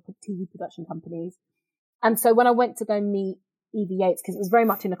with other TV production companies. And so when I went to go meet Evie Yates, because it was very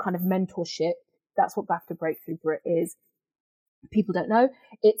much in a kind of mentorship, that's what BAFTA Breakthrough Brit is. People don't know.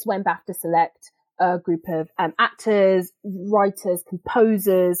 It's when BAFTA select a group of actors, writers,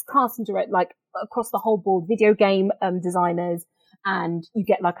 composers, cast and direct, like across the whole board, video game designers, and you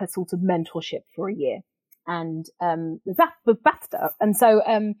get like a sort of mentorship for a year. And with BAFTA. And so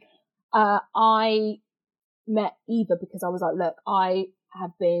I met Eva because I was like, look, I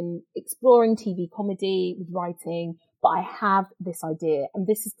have been exploring TV comedy with writing, but I have this idea, and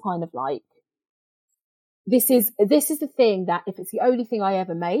this is kind of like, this is the thing that if it's the only thing I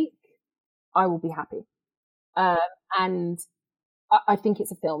ever make, I will be happy. And I think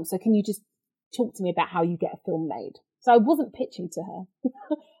it's a film. So can you just talk to me about how you get a film made? So I wasn't pitching to her.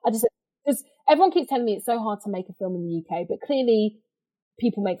 I just said, because everyone keeps telling me it's so hard to make a film in the UK, but clearly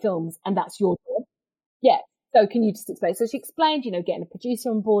people make films and that's your job. Yeah. So can you just explain? So she explained, getting a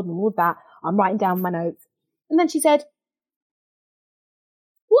producer on board and all of that. I'm writing down my notes. And then she said,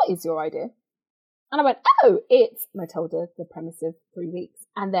 what is your idea? And I went, and I told her the premise of 3 Weeks.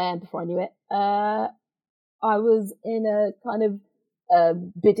 And then before I knew it, I was in a kind of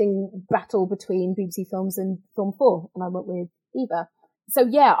bidding battle between BBC Films and Film 4. And I went with Eva. So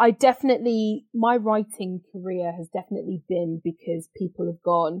yeah, my writing career has definitely been because people have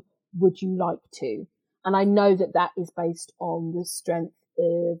gone, would you like to? And I know that is based on the strength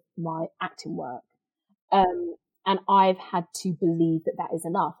of my acting work. And I've had to believe that is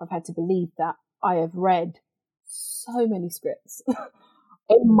enough. I've had to believe that I have read so many scripts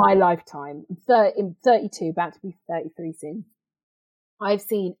in my lifetime. I'm 32, about to be 33 soon. I've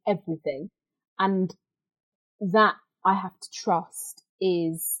seen everything. And that I have to trust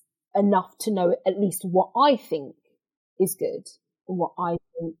is enough to know at least what I think is good and what I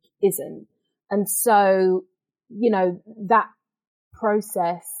think isn't. And so, that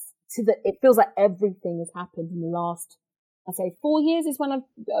process it feels like everything has happened in the last, I say 4 years is when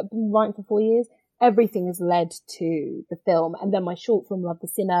I've been writing for 4 years. Everything has led to the film. And then my short film, Love the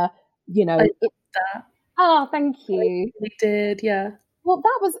Sinner, I loved that. Oh, thank you. We did, yeah. Well,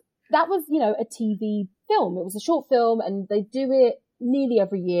 that was, a TV film. It was a short film, and they do it nearly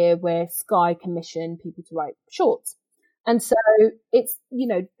every year where Sky commission people to write shorts. And so it's,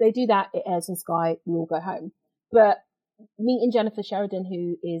 they do that, it airs on Sky, we all go home. But meeting Jennifer Sheridan,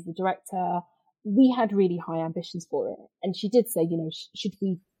 who is the director, we had really high ambitions for it. And she did say, should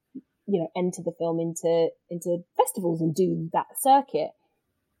we, enter the film into festivals and do that circuit?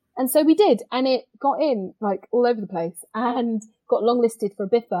 And so we did. And it got in like all over the place and got longlisted for a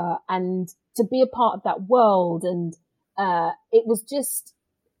BIFA, and to be a part of that world. And it was just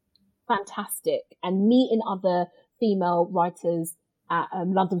fantastic. And meeting other female writers at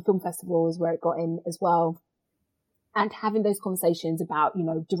London Film Festival is where it got in as well. And having those conversations about,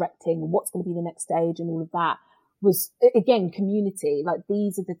 directing and what's going to be the next stage and all of that was, again, community. Like,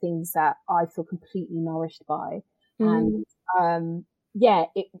 these are the things that I feel completely nourished by. And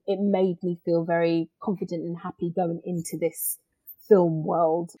it made me feel very confident and happy going into this film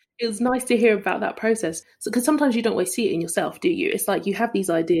world. It was nice to hear about that process, because sometimes you don't always see it in yourself, do you? It's like you have these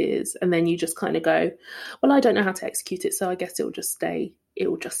ideas and then you just kind of go, well, I don't know how to execute it, so I guess it will just stay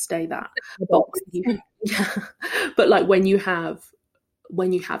that box. But like when you have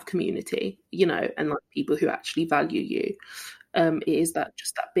community, you know, and like people who actually value you, it is that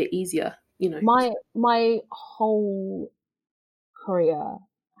bit easier, you know. My whole career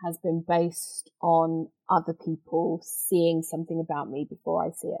has been based on other people seeing something about me before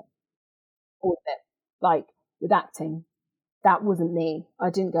I see it. All of it. Like with acting, that wasn't me. I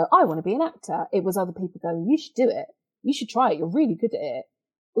didn't go, I want to be an actor. It was other people going, you should do it. You should try it. You're really good at it.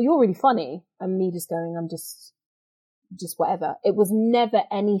 Or you're really funny. And me just going, I'm just whatever. It was never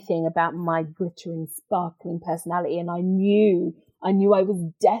anything about my glittering, sparkling personality. And I knew I was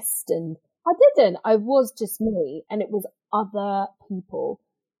destined. I didn't. I was just me. And it was other people.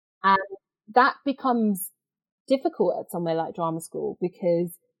 And that becomes difficult at somewhere like drama school,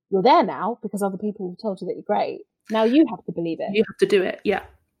 because you're there now because other people have told you that you're great. Now you have to believe it. You have to do it, yeah.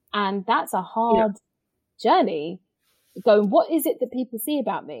 And that's a hard journey. Going, what is it that people see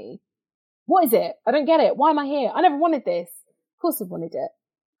about me? What is it? I don't get it. Why am I here? I never wanted this. Of course I wanted it.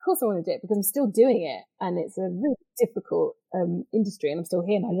 Of course I wanted it, because I'm still doing it. And it's a really difficult industry, and I'm still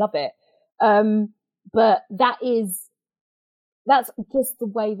here and I love it. But that's just the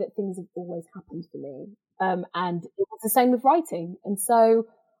way that things have always happened for me. And it was the same with writing. And so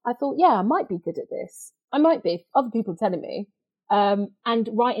I thought, yeah, I might be good at this. I might be. Other people are telling me. And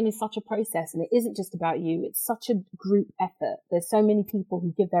writing is such a process, and it isn't just about you. It's such a group effort. There's so many people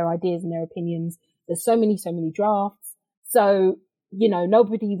who give their ideas and their opinions. There's so many drafts. So, you know,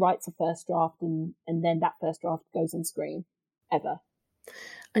 nobody writes a first draft and then that first draft goes on screen ever.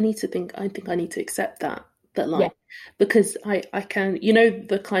 I think I need to accept that line, because I can, you know,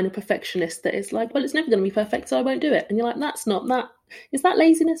 the kind of perfectionist that is like, well, it's never going to be perfect, so I won't do it. And you're like, that's not that. Is that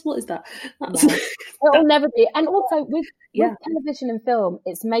laziness? What is that? It'll never be. And also with television and film,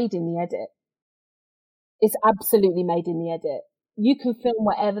 it's made in the edit. It's absolutely made in the edit. You can film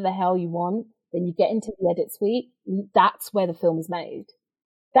whatever the hell you want, then you get into the edit suite. That's where the film is made.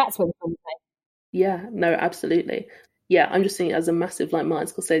 That's where the film is made. Yeah, no, absolutely. Yeah, I'm just seeing it as a massive like Martin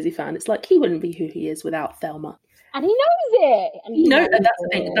Scorsese fan. It's like he wouldn't be who he is without Thelma. And he knows it. And that's the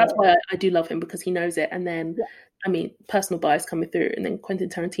thing. That's why I do love him, because he knows it. And then, I mean, personal bias coming through, and then Quentin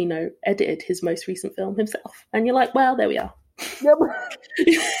Tarantino edited his most recent film himself. And you're like, well, there we are. Yep.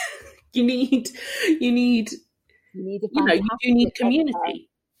 You need community. You need community.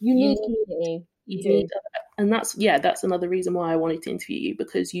 You need, and that's another reason why I wanted to interview you,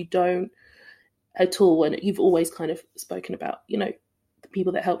 because you don't at all, and you've always kind of spoken about, you know, the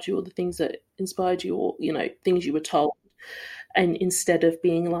people that helped you, or the things that inspired you, or, you know, things you were told. And instead of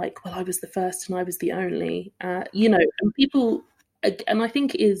being like, well, I was the first and I was the only, you know, and people, and I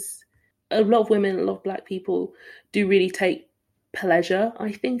think is a lot of women, a lot of Black people do really take pleasure,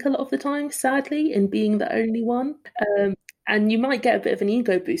 I think, a lot of the time, sadly, in being the only one. And you might get a bit of an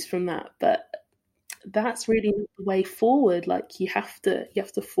ego boost from that, but that's really the way forward. Like you have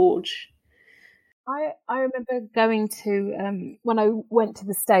to forge. I remember going to, when I went to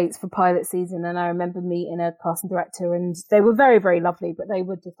the States for pilot season, and I remember meeting a casting director, and they were very, very lovely, but they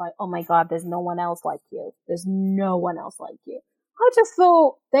were just like, oh my God, there's no one else like you. There's no one else like you. I just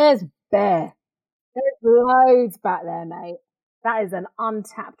thought, there's Bear. There's loads back there, mate. That is an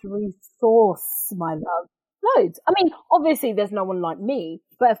untapped resource, my love. Loads. I mean, obviously there's no one like me,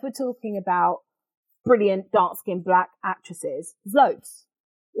 but if we're talking about brilliant dark-skinned Black actresses, there's loads.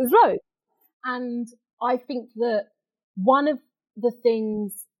 There's loads. And I think that one of the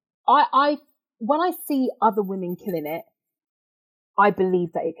things I when I see other women killing it, I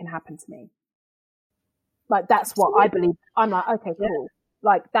believe that it can happen to me. Like, that's what I believe. I'm like, okay, cool.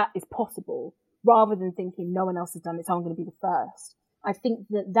 Like, that is possible. Rather than thinking no one else has done it, so I'm going to be the first. I think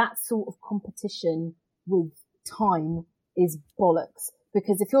that sort of competition with time is bollocks.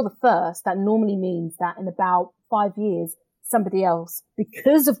 Because if you're the first, that normally means that in about 5 years, somebody else,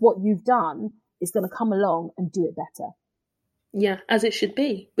 because of what you've done, is going to come along and do it better. Yeah, as it should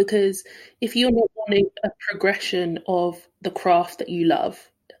be. Because if you're not wanting a progression of the craft that you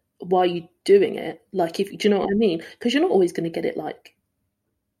love while you're doing it, like, do you know what I mean? Because you're not always going to get it like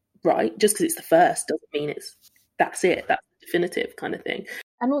right. Just because it's the first doesn't mean that's it. That's definitive kind of thing.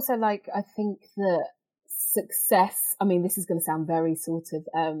 And also, like, I think that success, I mean, this is going to sound very sort of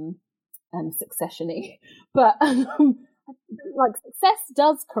succession-y, but like, success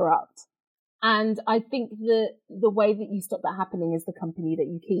does corrupt. And I think the way that you stop that happening is the company that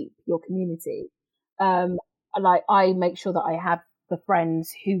you keep, your community. Like I make sure that I have the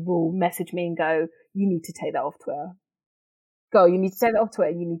friends who will message me and go, you need to take that off Twitter. You need to take that off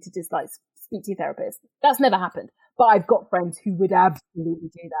Twitter. You need to just like speak to your therapist. That's never happened. But I've got friends who would absolutely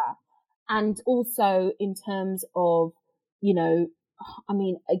do that. And also in terms of, you know, I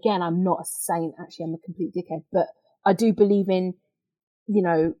mean, again, I'm not a saint. Actually, I'm a complete dickhead. But I do believe in, you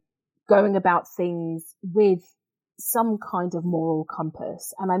know, going about things with some kind of moral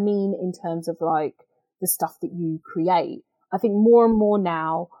compass. And I mean in terms of like the stuff that you create. I think more and more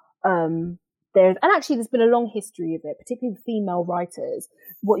now, there's been a long history of it, particularly with female writers.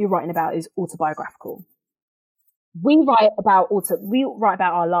 What you're writing about is autobiographical. We write about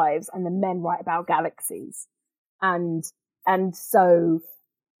our lives, and the men write about galaxies. And so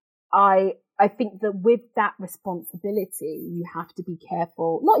I think that with that responsibility, you have to be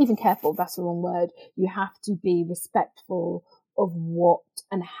careful, not even careful, that's the wrong word. You have to be respectful of what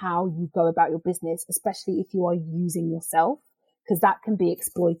and how you go about your business, especially if you are using yourself, because that can be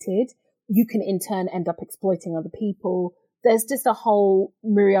exploited. You can in turn end up exploiting other people. There's just a whole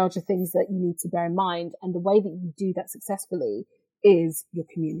myriad of things that you need to bear in mind. And the way that you do that successfully is your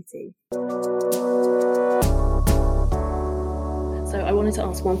community. So I wanted to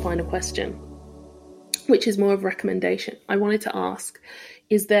ask one final question, which is more of a recommendation. I wanted to ask,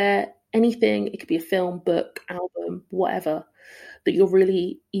 is there anything, it could be a film, book, album, whatever, that you're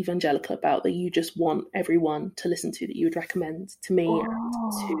really evangelical about, that you just want everyone to listen to, that you would recommend to me and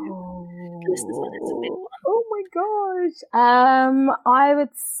to listeners when it's a big one? Oh my gosh. I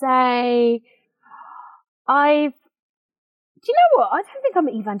would say do you know what? I don't think I'm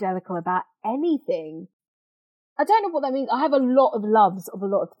evangelical about anything. I don't know what that means. I have a lot of loves of a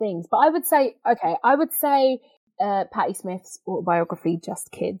lot of things, but I would say Patti Smith's autobiography,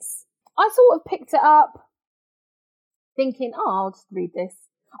 Just Kids. I sort of picked it up thinking, I'll just read this.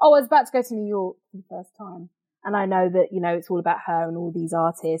 I was about to go to New York for the first time. And I know that, you know, it's all about her and all these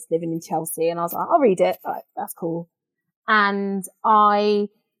artists living in Chelsea. And I was like, I'll read it. Like, that's cool. And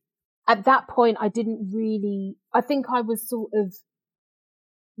at that point, I think I was sort of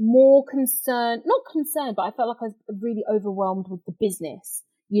more concerned, not concerned, but I felt like I was really overwhelmed with the business,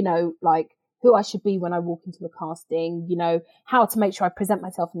 you know, like who I should be when I walk into a casting, you know, how to make sure I present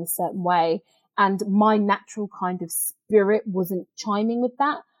myself in a certain way. And my natural kind of spirit wasn't chiming with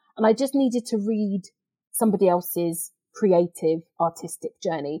that. And I just needed to read somebody else's creative, artistic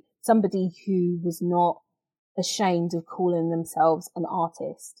journey, somebody who was not ashamed of calling themselves an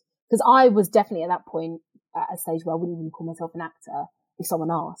artist. Because I was definitely at that point at a stage where I wouldn't even call myself an actor. If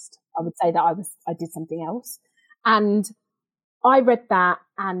someone asked, I would say that I did something else. And I read that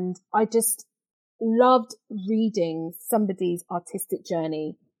and I just loved reading somebody's artistic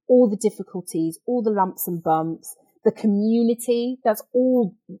journey, all the difficulties, all the lumps and bumps, the community. That's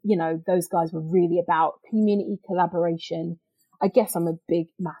all, you know, those guys were really about: community, collaboration. I guess I'm a big,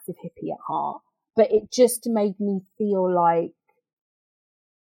 massive hippie at heart, but it just made me feel like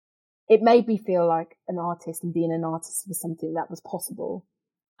an artist, and being an artist was something that was possible,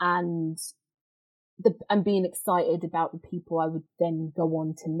 and being excited about the people I would then go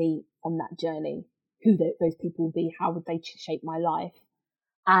on to meet on that journey, who those people would be, how would they shape my life.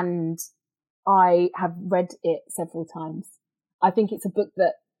 And I have read it several times. I think it's a book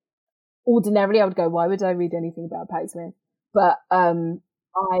that ordinarily I would go, why would I read anything about Patti Smith? But I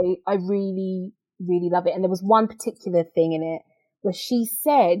really, really love it. And there was one particular thing in it where she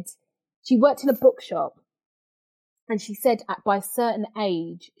said, she worked in a bookshop, and she said by a certain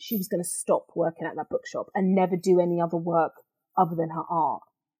age, she was going to stop working at that bookshop and never do any other work other than her art.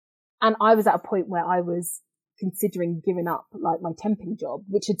 And I was at a point where I was considering giving up like my temping job,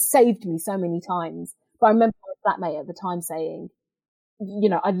 which had saved me so many times. But I remember my flatmate at the time saying, you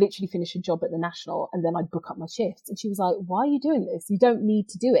know, I'd literally finish a job at the National and then I'd book up my shifts. And she was like, why are you doing this? You don't need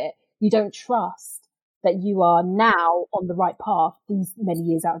to do it. You don't trust that you are now on the right path these many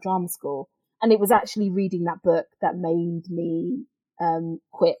years out of drama school. And it was actually reading that book that made me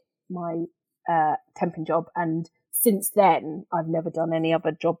quit my temping job. And since then, I've never done any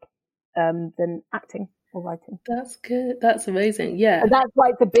other job than acting or writing. That's good. That's amazing. Yeah. And that's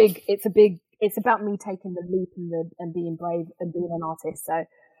like it's about me taking the leap and being brave and being an artist. So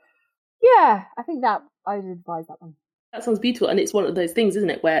yeah, I think that I would advise that one. That sounds beautiful. And it's one of those things, isn't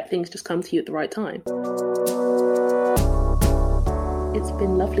it, where things just come to you at the right time. It's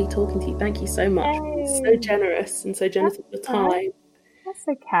been lovely talking to you. Thank you so much. Yay. So generous and so generous of your time. That's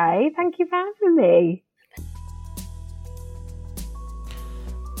okay. Thank you for having me.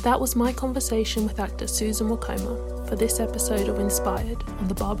 That was my conversation with actor Susan Wokoma. for this episode of Inspired on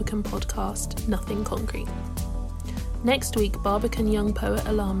the Barbican podcast, Nothing Concrete. Next week, Barbican Young Poet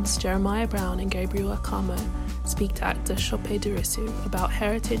alums Jeremiah Brown and Gabriel Akamo speak to actor Shope Dirisu about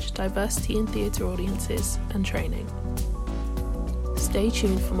heritage, diversity in theatre audiences and training. Stay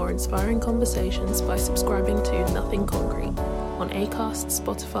tuned for more inspiring conversations by subscribing to Nothing Concrete on Acast,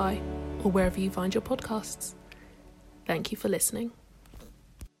 Spotify, or wherever you find your podcasts. Thank you for listening.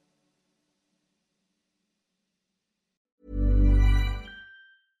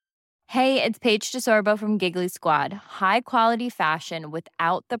 Hey, it's Paige DeSorbo from Giggly Squad. High quality fashion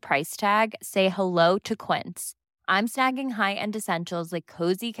without the price tag. Say hello to Quince. I'm snagging high-end essentials like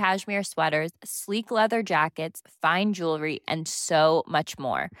cozy cashmere sweaters, sleek leather jackets, fine jewelry, and so much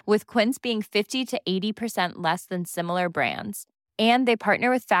more. With Quince being 50 to 80% less than similar brands. And they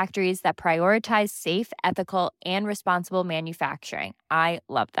partner with factories that prioritize safe, ethical, and responsible manufacturing. I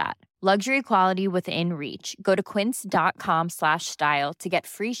love that. Luxury quality within reach. Go to quince.com/style to get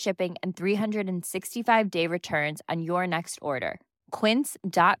free shipping and 365-day returns on your next order.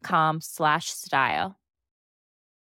 Quince.com/style.